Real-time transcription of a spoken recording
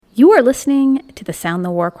You are listening to the Sound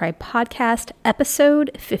the War Cry podcast,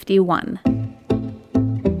 episode 51.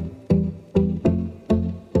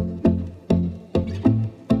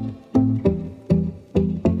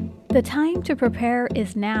 The time to prepare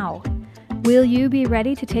is now. Will you be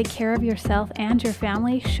ready to take care of yourself and your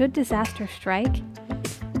family should disaster strike?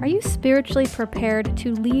 Are you spiritually prepared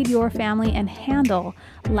to lead your family and handle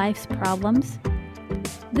life's problems?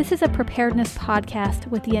 This is a preparedness podcast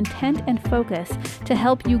with the intent and focus to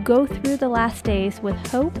help you go through the last days with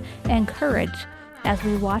hope and courage as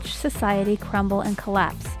we watch society crumble and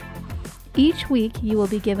collapse. Each week, you will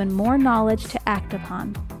be given more knowledge to act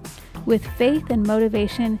upon. With faith and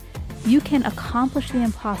motivation, you can accomplish the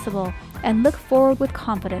impossible and look forward with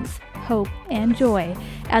confidence, hope, and joy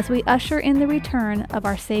as we usher in the return of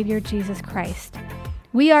our Savior Jesus Christ.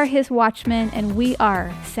 We are His watchmen, and we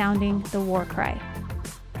are sounding the war cry.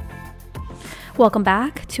 Welcome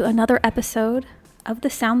back to another episode of the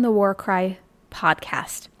Sound the War Cry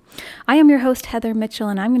podcast. I am your host, Heather Mitchell,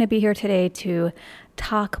 and I'm going to be here today to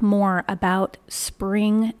talk more about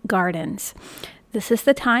spring gardens. This is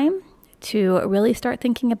the time to really start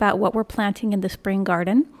thinking about what we're planting in the spring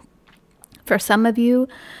garden. For some of you,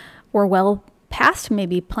 we're well past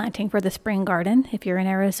maybe planting for the spring garden. If you're in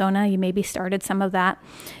Arizona, you maybe started some of that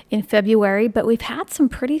in February, but we've had some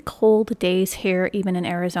pretty cold days here, even in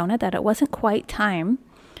Arizona, that it wasn't quite time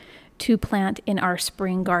to plant in our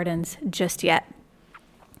spring gardens just yet.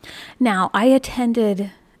 Now, I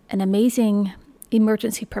attended an amazing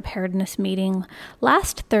emergency preparedness meeting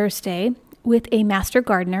last Thursday with a master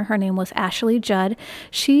gardener. Her name was Ashley Judd.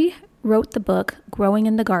 She wrote the book, Growing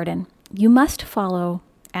in the Garden. You must follow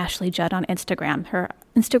Ashley Judd on Instagram. Her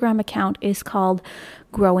Instagram account is called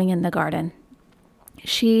Growing in the Garden.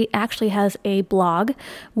 She actually has a blog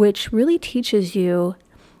which really teaches you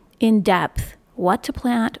in depth what to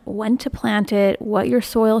plant, when to plant it, what your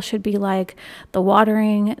soil should be like, the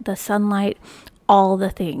watering, the sunlight, all the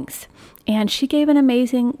things. And she gave an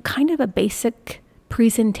amazing kind of a basic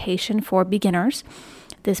presentation for beginners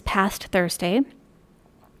this past Thursday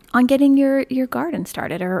on getting your garden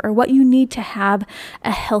started or what you need to have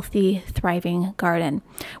a healthy, thriving garden.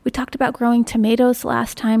 We talked about growing tomatoes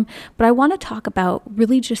last time, but I want to talk about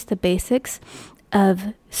really just the basics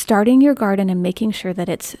of starting your garden and making sure that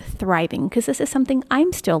it's thriving, because this is something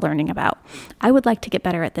I'm still learning about. I would like to get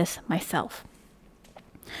better at this myself.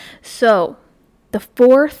 So, the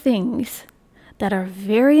 4 things that are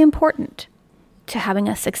very important to having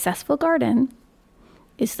a successful garden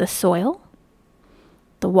is the soil,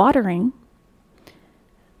 the watering,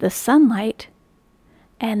 the sunlight,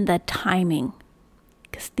 and the timing.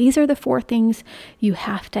 Because these are the 4 things you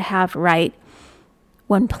have to have right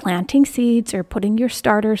when planting seeds or putting your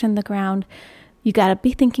starters in the ground. You got to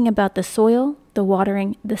be thinking about the soil, the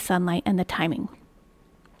watering, the sunlight, and the timing.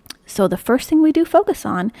 So the first thing we do focus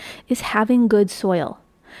on is having good soil.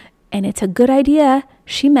 And it's a good idea,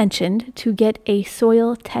 she mentioned, to get a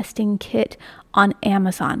soil testing kit on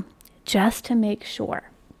Amazon, just to make sure.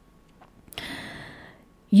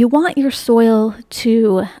 You want your soil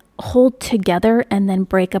to hold together and then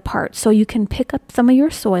break apart. So you can pick up some of your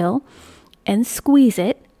soil and squeeze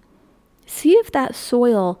it. See if that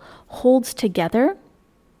soil holds together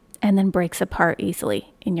and then breaks apart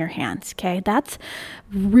easily in your hands, okay? That's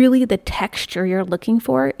really the texture you're looking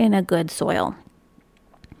for in a good soil.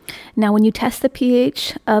 Now, when you test the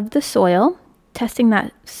pH of the soil, testing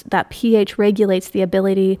that pH regulates the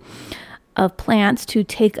ability of plants to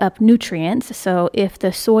take up nutrients. So if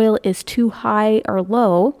the soil is too high or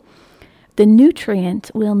low, the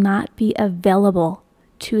nutrients will not be available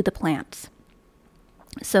to the plants.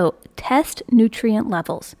 So test nutrient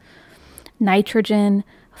levels: nitrogen,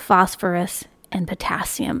 phosphorus, and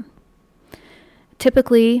potassium.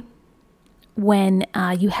 Typically, when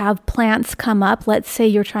you have plants come up, let's say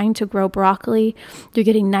you're trying to grow broccoli, you're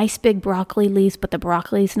getting nice big broccoli leaves, but the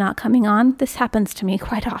broccoli is not coming on. This happens to me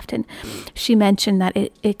quite often. She mentioned that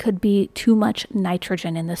it could be too much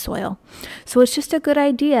nitrogen in the soil. So it's just a good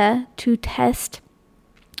idea to test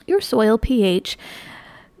your soil pH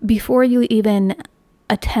before you even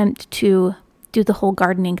attempt to do the whole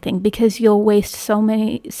gardening thing, because you'll waste so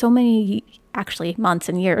many actually months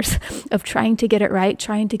and years of trying to get it right,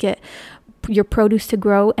 trying to get your produce to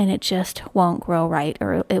grow, and it just won't grow right,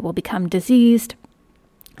 or it will become diseased.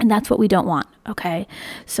 And that's what we don't want, okay?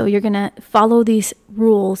 So you're going to follow these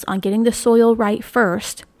rules on getting the soil right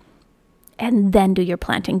first and then do your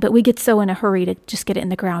planting. But we get so in a hurry to just get it in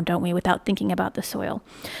the ground, don't we, without thinking about the soil.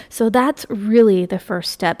 So that's really the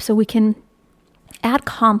first step. So we can Add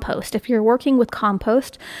compost. If you're working with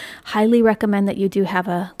compost, highly recommend that you do have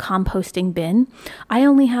a composting bin. I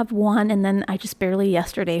only have one, and then I just barely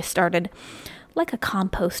yesterday started like a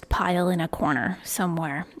compost pile in a corner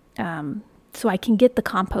somewhere. So I can get the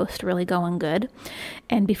compost really going good.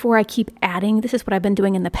 And before I keep adding, this is what I've been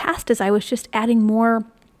doing in the past, is I was just adding more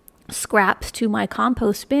scraps to my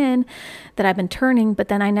compost bin that I've been turning, but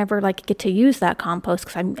then I never get to use that compost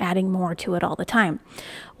because I'm adding more to it all the time.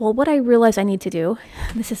 Well, what I realized I need to do,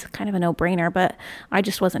 this is kind of a no-brainer, but I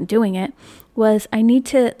just wasn't doing it, was I need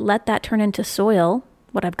to let that turn into soil,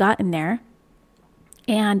 what I've got in there,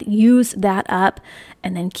 and use that up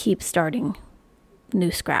and then keep starting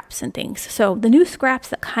new scraps and things. So the new scraps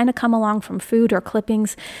that kind of come along from food or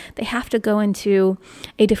clippings, they have to go into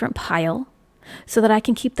a different pile so that I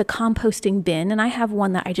can keep the composting bin. And I have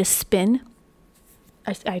one that I just spin.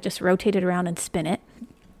 I just rotate it around and spin it.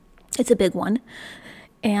 It's a big one.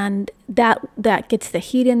 And that gets the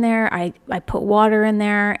heat in there. I put water in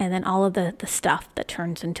there, and then all of the stuff that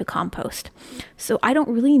turns into compost. So I don't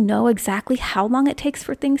really know exactly how long it takes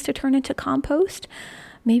for things to turn into compost.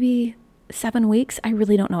 Maybe 7 weeks. I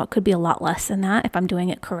really don't know. It could be a lot less than that if I'm doing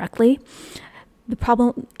it correctly. The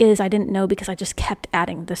problem is I didn't know because I just kept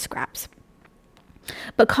adding the scraps.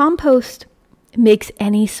 But compost makes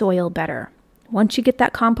any soil better. Once you get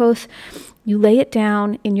that compost, you lay it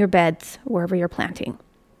down in your beds wherever you're planting.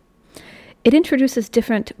 It introduces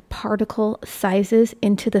different particle sizes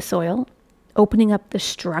into the soil, opening up the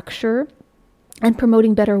structure and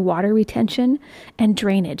promoting better water retention and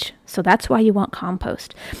drainage. So that's why you want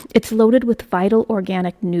compost. It's loaded with vital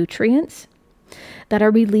organic nutrients that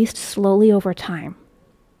are released slowly over time.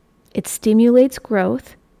 It stimulates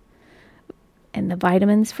growth and the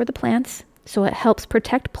vitamins for the plants, so it helps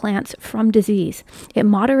protect plants from disease. It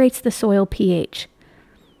moderates the soil pH.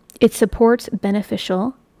 It supports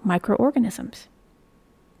beneficial microorganisms.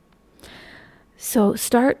 So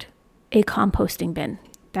start a composting bin.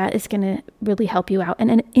 That is going to really help you out.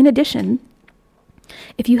 And in addition,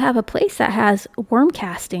 if you have a place that has worm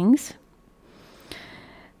castings,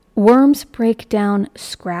 worms break down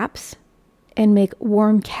scraps and make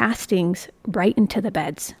worm castings right into the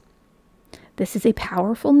beds. This is a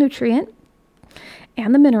powerful nutrient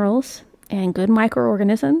and the minerals and good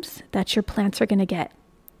microorganisms that your plants are going to get.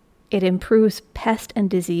 It improves pest and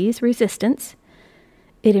disease resistance.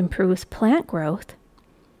 It improves plant growth.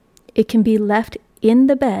 It can be left in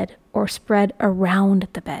the bed or spread around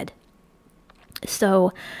the bed.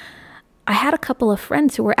 So I had a couple of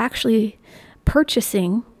friends who were actually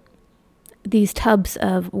purchasing these tubs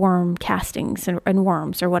of worm castings and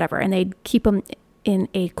worms or whatever, and they'd keep them in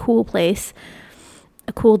a cool place,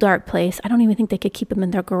 a cool, dark place. I don't even think they could keep them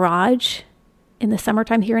in their garage in the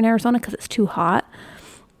summertime here in Arizona because it's too hot,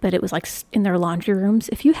 but it was like in their laundry rooms.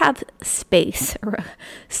 If you have space or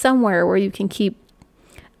somewhere where you can keep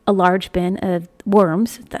a large bin of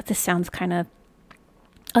worms, that this sounds kind of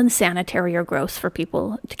unsanitary or gross for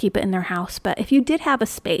people to keep it in their house, but if you did have a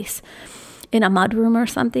space in a mudroom or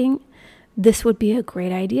something, this would be a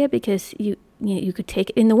great idea because you could take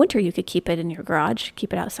it in the winter. You could keep it in your garage,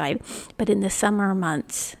 keep it outside. But in the summer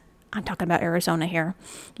months, I'm talking about Arizona here,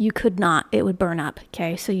 you could not. It would burn up.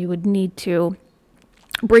 Okay, so you would need to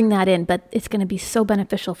bring that in. But it's going to be so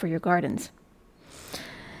beneficial for your gardens.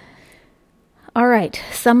 All right,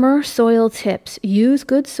 summer soil tips. Use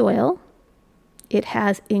good soil. It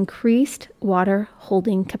has increased water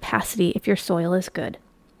holding capacity if your soil is good.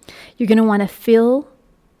 You're going to want to fill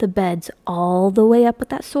the beds all the way up with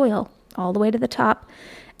that soil, all the way to the top.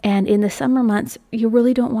 And in the summer months, you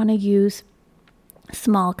really don't want to use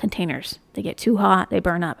small containers. They get too hot, they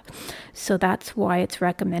burn up. So that's why it's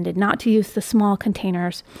recommended not to use the small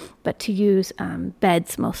containers, but to use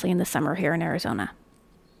beds mostly in the summer here in Arizona.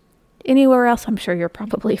 Anywhere else, I'm sure you're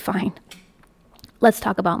probably fine. Let's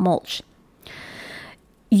talk about mulch.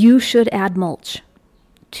 You should add mulch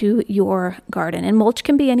to your garden. And mulch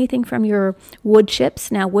can be anything from your wood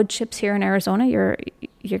chips. Now, wood chips here in Arizona,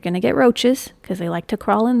 you're going to get roaches because they like to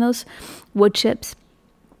crawl in those wood chips.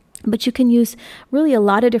 But you can use really a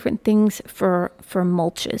lot of different things for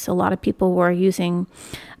mulches. A lot of people were using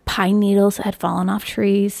pine needles that had fallen off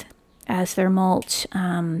trees as their mulch.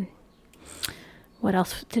 What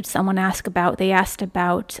else did someone ask about? They asked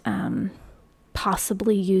about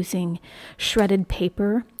possibly using shredded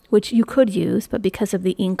paper, which you could use, but because of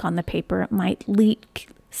the ink on the paper, it might leak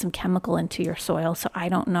some chemical into your soil. So I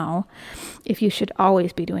don't know if you should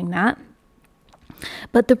always be doing that.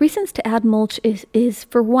 But the reasons to add mulch is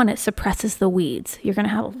for one, it suppresses the weeds. You're going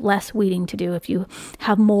to have less weeding to do if you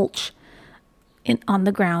have mulch on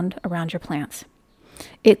the ground around your plants.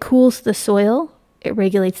 It cools the soil. It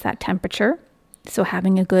regulates that temperature. So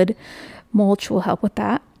having a good mulch will help with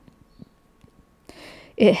that.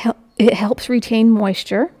 It helps retain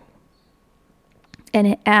moisture, and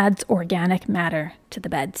it adds organic matter to the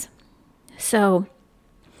beds. So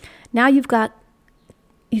now you've got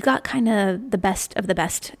kind of the best of the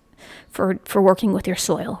best for working with your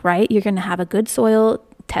soil, right? You're going to have a good soil,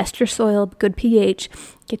 test your soil, good pH,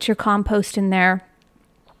 get your compost in there,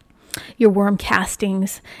 your worm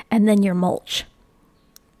castings, and then your mulch.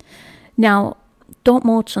 Now, don't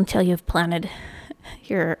mulch until you've planted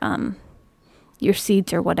your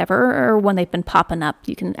seeds or whatever, or when they've been popping up,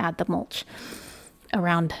 you can add the mulch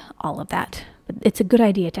around all of that. But it's a good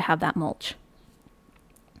idea to have that mulch.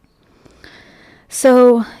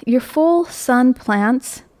 So your full sun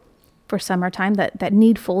plants for summertime that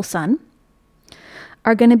need full sun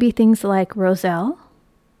are going to be things like roselle,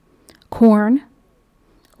 corn,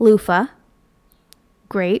 loofah,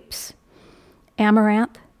 grapes,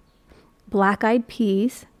 amaranth, black-eyed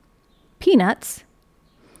peas, peanuts,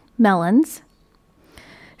 melons,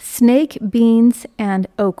 snake beans, and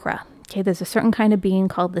okra. Okay, there's a certain kind of bean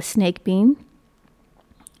called the snake bean,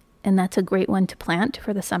 and that's a great one to plant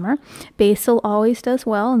for the summer. Basil always does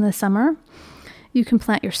well in the summer. You can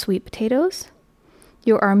plant your sweet potatoes,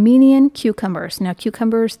 your Armenian cucumbers. Now,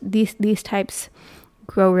 cucumbers, these types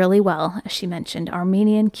grow really well, as she mentioned,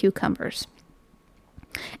 Armenian cucumbers,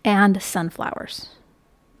 and sunflowers,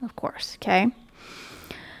 of course, okay?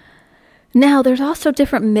 Now, there's also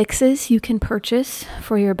different mixes you can purchase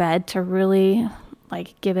for your bed to really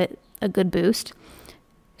give it a good boost.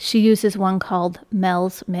 She uses one called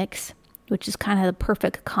Mel's Mix, which is kind of the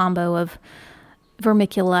perfect combo of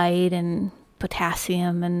vermiculite and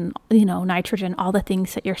potassium and, nitrogen, all the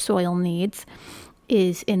things that your soil needs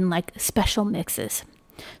is in special mixes.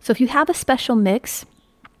 So if you have a special mix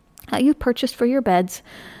that you purchased for your beds,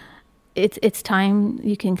 it's time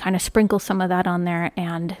you can kind of sprinkle some of that on there,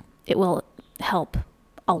 and it will help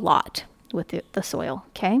a lot with the soil,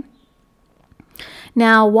 okay?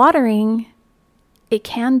 Now, watering, it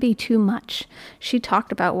can be too much. She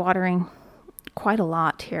talked about watering quite a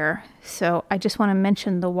lot here. So I just want to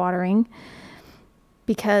mention the watering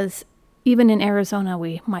because even in Arizona,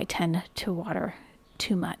 we might tend to water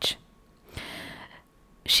too much.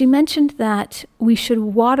 She mentioned that we should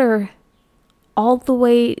water all the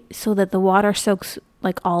way so that the water soaks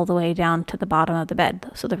all the way down to the bottom of the bed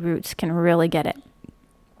so the roots can really get it.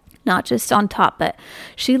 Not just on top, but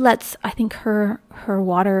she lets, I think, her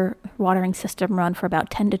watering system run for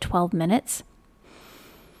about 10 to 12 minutes.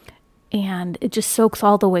 And it just soaks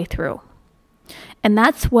all the way through. And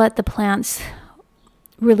that's what the plants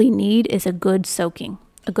really need, is a good soaking,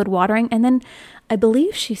 a good watering. And then I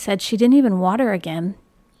believe she said she didn't even water again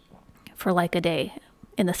for a day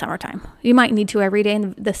in the summertime. You might need to every day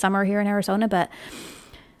in the summer here in Arizona, but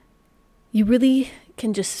you really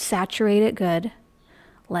can just saturate it good,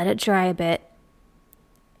 let it dry a bit,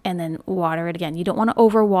 and then water it again. You don't want to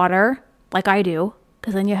overwater like I do,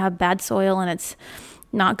 because then you have bad soil and it's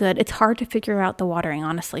not good. It's hard to figure out the watering,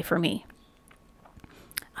 honestly, for me.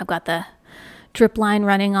 I've got the drip line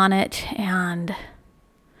running on it, and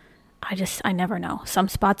I never know. Some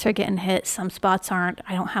spots are getting hit, some spots aren't.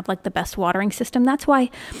 I don't have the best watering system. That's why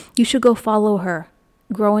you should go follow her,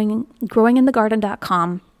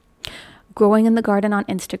 growinginthegarden.com, Growing in the Garden on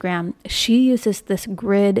Instagram. She uses this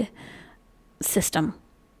grid system.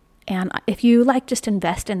 And if you just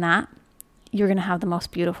invest in that, you're going to have the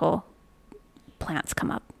most beautiful plants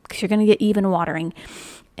come up, because you're going to get even watering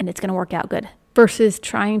and it's going to work out good versus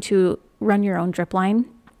trying to run your own drip line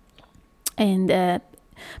and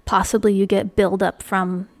possibly you get buildup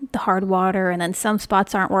from the hard water and then some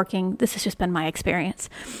spots aren't working. This has just been my experience.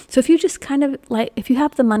 So if you just if you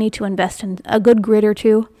have the money to invest in a good grid or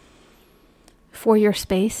two for your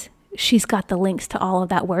space, she's got the links to all of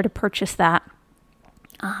that, where to purchase that,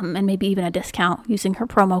 and maybe even a discount using her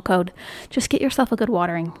promo code. Just get yourself a good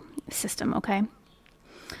watering system, okay?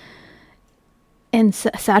 And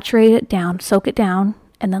saturate it down, soak it down,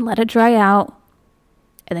 and then let it dry out.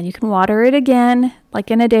 And then you can water it again,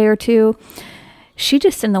 in a day or two. She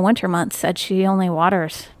just in the winter months said she only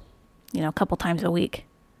waters, a couple times a week,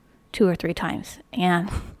 2 or 3 times. And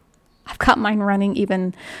I've got mine running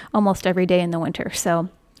even almost every day in the winter. So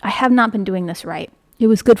I have not been doing this right. It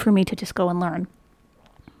was good for me to just go and learn.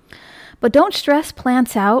 But don't stress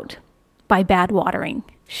plants out by bad watering.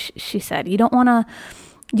 She said you don't want to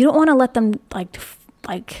let them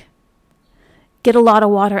get a lot of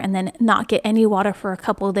water and then not get any water for a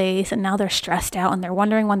couple of days, and now they're stressed out and they're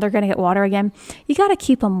wondering when they're going to get water again. You got to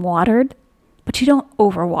keep them watered, but you don't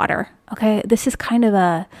overwater. Okay, this is kind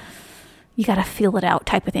of you got to feel it out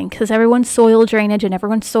type of thing, because everyone's soil drainage and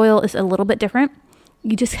everyone's soil is a little bit different.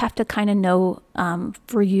 You just have to kind of know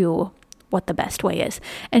for you what the best way is.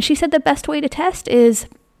 And she said the best way to test is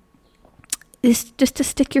just to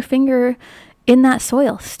stick your finger in that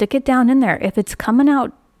soil. Stick it down in there. If it's coming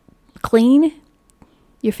out clean,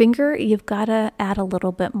 your finger, you've got to add a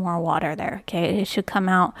little bit more water there. Okay, it should come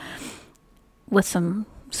out with some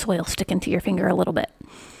soil sticking to your finger a little bit.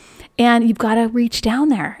 And you've got to reach down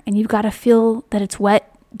there and you've got to feel that it's wet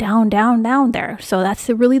down there. So that's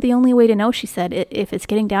really the only way to know, she said, if it's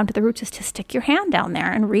getting down to the roots, is to stick your hand down there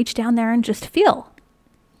and reach down there and just feel.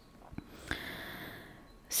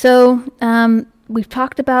 So we've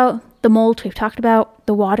talked about the mulch, we've talked about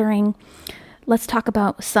the watering. Let's talk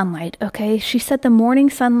about sunlight, okay? She said the morning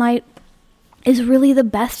sunlight is really the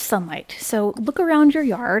best sunlight. So look around your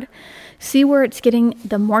yard, see where it's getting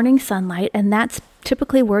the morning sunlight, and that's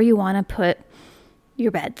typically where you want to put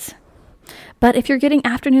your beds. But if you're getting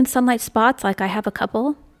afternoon sunlight spots, like I have a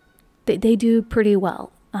couple, they do pretty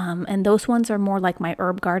well. And those ones are more like my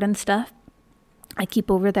herb garden stuff I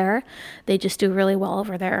keep over there. They just do really well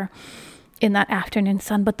over there in that afternoon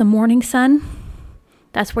sun. But the morning sun,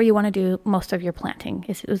 that's where you want to do most of your planting.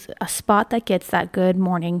 It was a spot that gets that good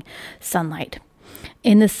morning sunlight.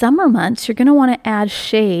 In the summer months, you're going to want to add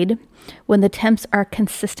shade when the temps are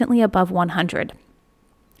consistently above 100.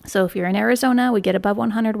 So if you're in Arizona, we get above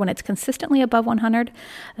 100. When it's consistently above 100,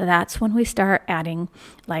 that's when we start adding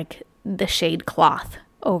like the shade cloth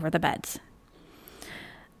over the beds.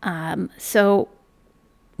 So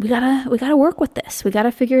we gotta work with this. We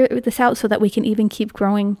gotta figure this out so that we can even keep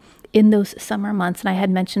growing in those summer months. And I had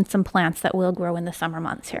mentioned some plants that will grow in the summer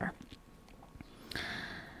months here.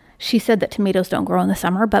 She said that tomatoes don't grow in the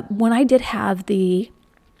summer, but when I did have the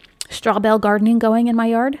straw bale gardening going in my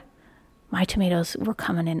yard, my tomatoes were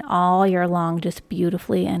coming in all year long, just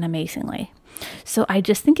beautifully and amazingly. So I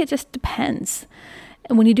just think it just depends.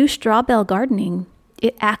 And when you do straw bale gardening,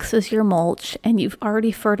 it acts as your mulch, and you've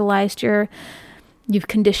already fertilized you've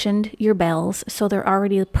conditioned your bales, so they're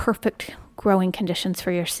already perfect growing conditions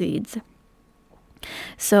for your seeds.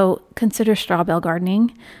 So consider straw bale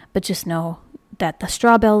gardening, but just know that the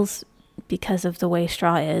straw bales, because of the way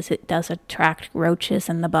straw is, it does attract roaches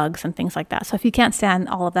and the bugs and things like that. So if you can't stand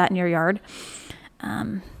all of that in your yard,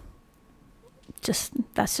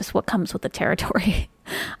 that's just what comes with the territory.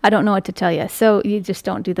 I don't know what to tell you. So you just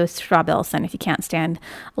don't do those straw bales then if you can't stand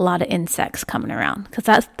a lot of insects coming around, because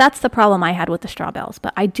that's the problem I had with the straw bales.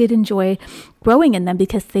 But I did enjoy growing in them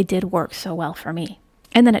because they did work so well for me.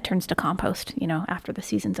 And then it turns to compost, after the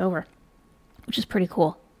season's over, which is pretty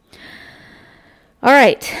cool. All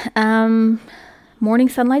right. Morning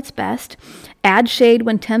sunlight's best. Add shade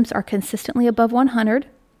when temps are consistently above 100.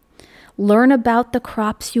 Learn about the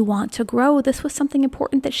crops you want to grow. This was something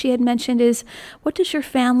important that she had mentioned is, what does your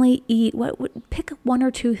family eat? Pick one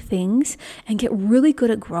or two things and get really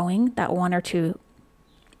good at growing that one or two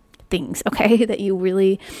things, okay, that you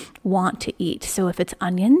really want to eat. So if it's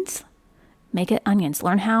onions, make it onions.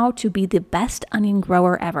 Learn how to be the best onion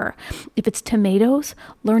grower ever. If it's tomatoes,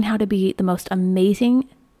 learn how to be the most amazing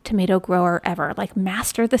tomato grower ever. Like,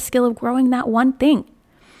 master the skill of growing that one thing.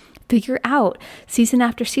 Figure out season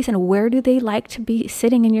after season, where do they like to be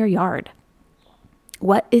sitting in your yard?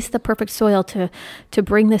 What is the perfect soil to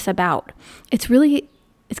bring this about? It's going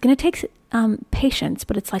to take patience,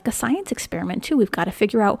 but it's like a science experiment too. We've got to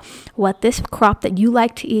figure out what this crop that you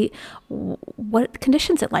like to eat, what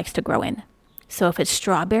conditions it likes to grow in. So if it's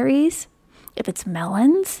strawberries, if it's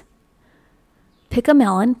melons, pick a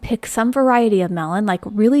melon, pick some variety of melon, like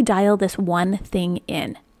really dial this one thing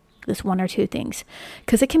in. This one or two things,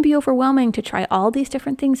 because it can be overwhelming to try all these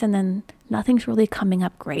different things and then nothing's really coming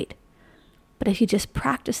up great. But if you just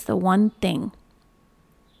practice the one thing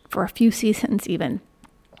for a few seasons even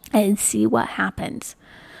and see what happens,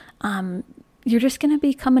 you're just going to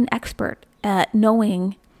become an expert at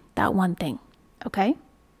knowing that one thing. Okay?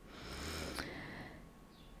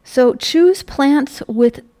 So choose plants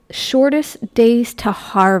with shortest days to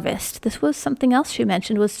harvest. This was something else she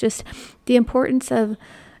mentioned, was just the importance of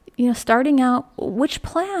starting out which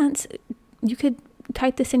plants. You could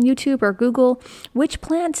type this in YouTube or Google, which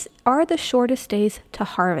plants are the shortest days to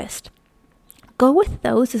harvest. Go with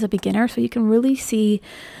those as a beginner so you can really see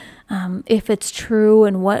if it's true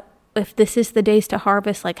and if this is the days to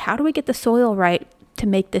harvest. Like, how do we get the soil right to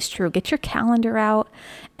make this true? Get your calendar out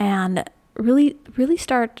and really, really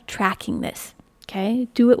start tracking this. Okay,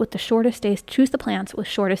 do it with the shortest days. Choose the plants with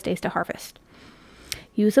shortest days to harvest.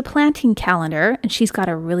 Use a planting calendar, and she's got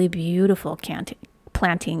a really beautiful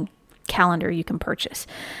planting calendar you can purchase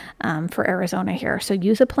for Arizona here. So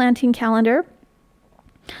use a planting calendar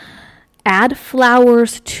Add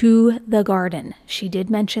flowers to the garden. She did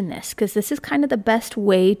mention this because this is kind of the best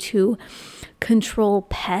way to control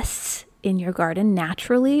pests in your garden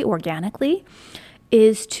naturally, organically,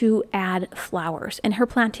 is to add flowers. And her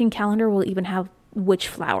planting calendar will even have which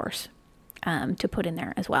flowers to put in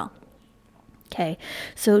there as well. Okay,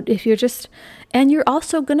 so if you're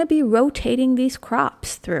also going to be rotating these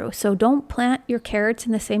crops through. So don't plant your carrots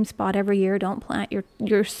in the same spot every year. Don't plant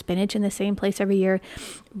your spinach in the same place every year.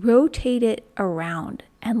 Rotate it around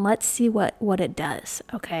and let's see what it does,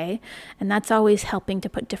 okay? And that's always helping to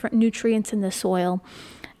put different nutrients in the soil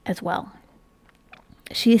as well.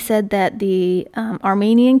 She said that the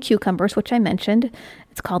Armenian cucumbers, which I mentioned,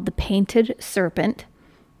 it's called the painted serpent,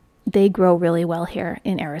 they grow really well here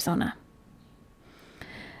in Arizona.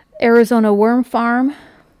 Arizona Worm Farm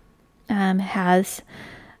has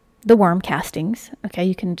the worm castings. Okay,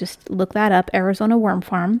 you can just look that up. Arizona Worm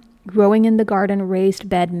Farm. Growing in the Garden Raised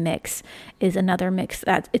Bed Mix is another mix.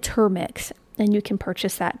 It's her mix, and you can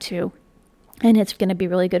purchase that too. And it's going to be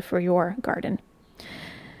really good for your garden.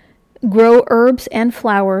 Grow herbs and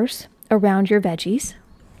flowers around your veggies,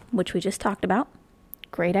 which we just talked about.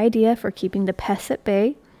 Great idea for keeping the pests at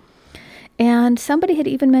bay. And somebody had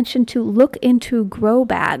even mentioned to look into grow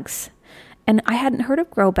bags. And I hadn't heard of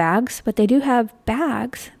grow bags, but they do have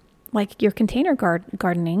bags, like your container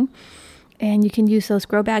gardening. And you can use those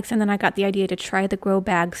grow bags. And then I got the idea to try the grow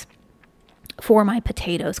bags for my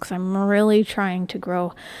potatoes, because I'm really trying to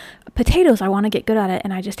grow potatoes. I want to get good at it.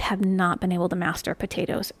 And I just have not been able to master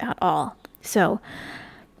potatoes at all. So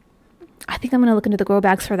I think I'm going to look into the grow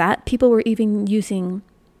bags for that. People were even using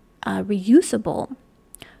reusable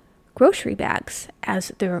grocery bags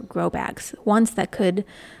as their grow bags, ones that could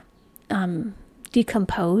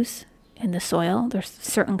decompose in the soil. There's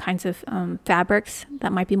certain kinds of fabrics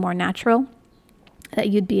that might be more natural that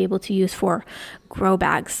you'd be able to use for grow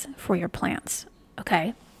bags for your plants.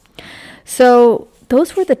 Okay, so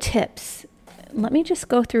those were the tips. Let me just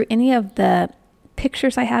go through any of the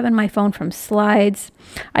pictures I have in my phone from slides.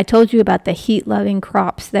 I told you about the heat-loving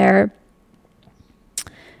crops there.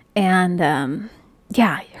 And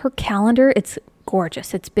yeah, her calendar, it's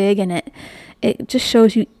gorgeous. It's big, and it just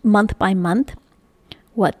shows you month by month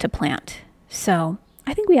what to plant. So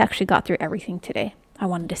I think we actually got through everything today I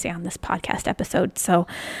wanted to say on this podcast episode. So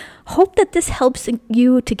hope that this helps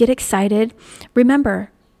you to get excited. Remember,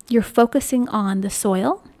 you're focusing on the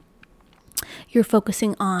soil. You're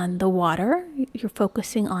focusing on the water. You're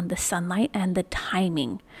focusing on the sunlight and the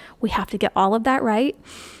timing. We have to get all of that right.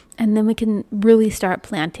 And then we can really start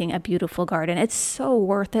planting a beautiful garden. It's so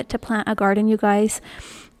worth it to plant a garden, you guys,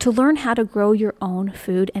 to learn how to grow your own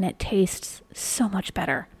food. And it tastes so much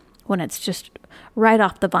better when it's just right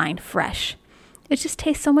off the vine, fresh. It just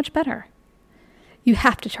tastes so much better. You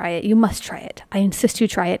have to try it. You must try it. I insist you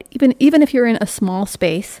try it. Even if you're in a small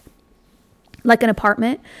space, like an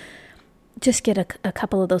apartment, just get a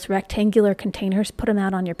couple of those rectangular containers, put them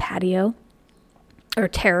out on your patio or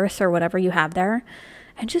terrace or whatever you have there.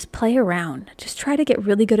 And just play around. Just try to get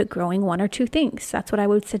really good at growing one or two things. That's what I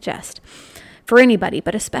would suggest for anybody,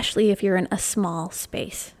 but especially if you're in a small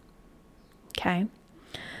space. Okay.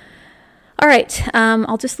 All right.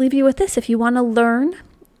 I'll just leave you with this. If you want to learn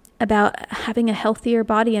about having a healthier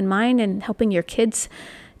body and mind and helping your kids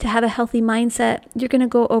to have a healthy mindset, you're going to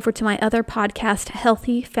go over to my other podcast,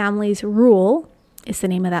 Healthy Families Rule is the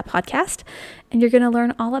name of that podcast. And you're going to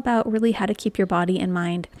learn all about really how to keep your body and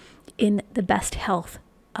mind in the best health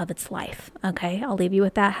of its life. Okay, I'll leave you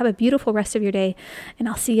with that. Have a beautiful rest of your day, and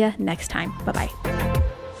I'll see you next time. Bye-bye.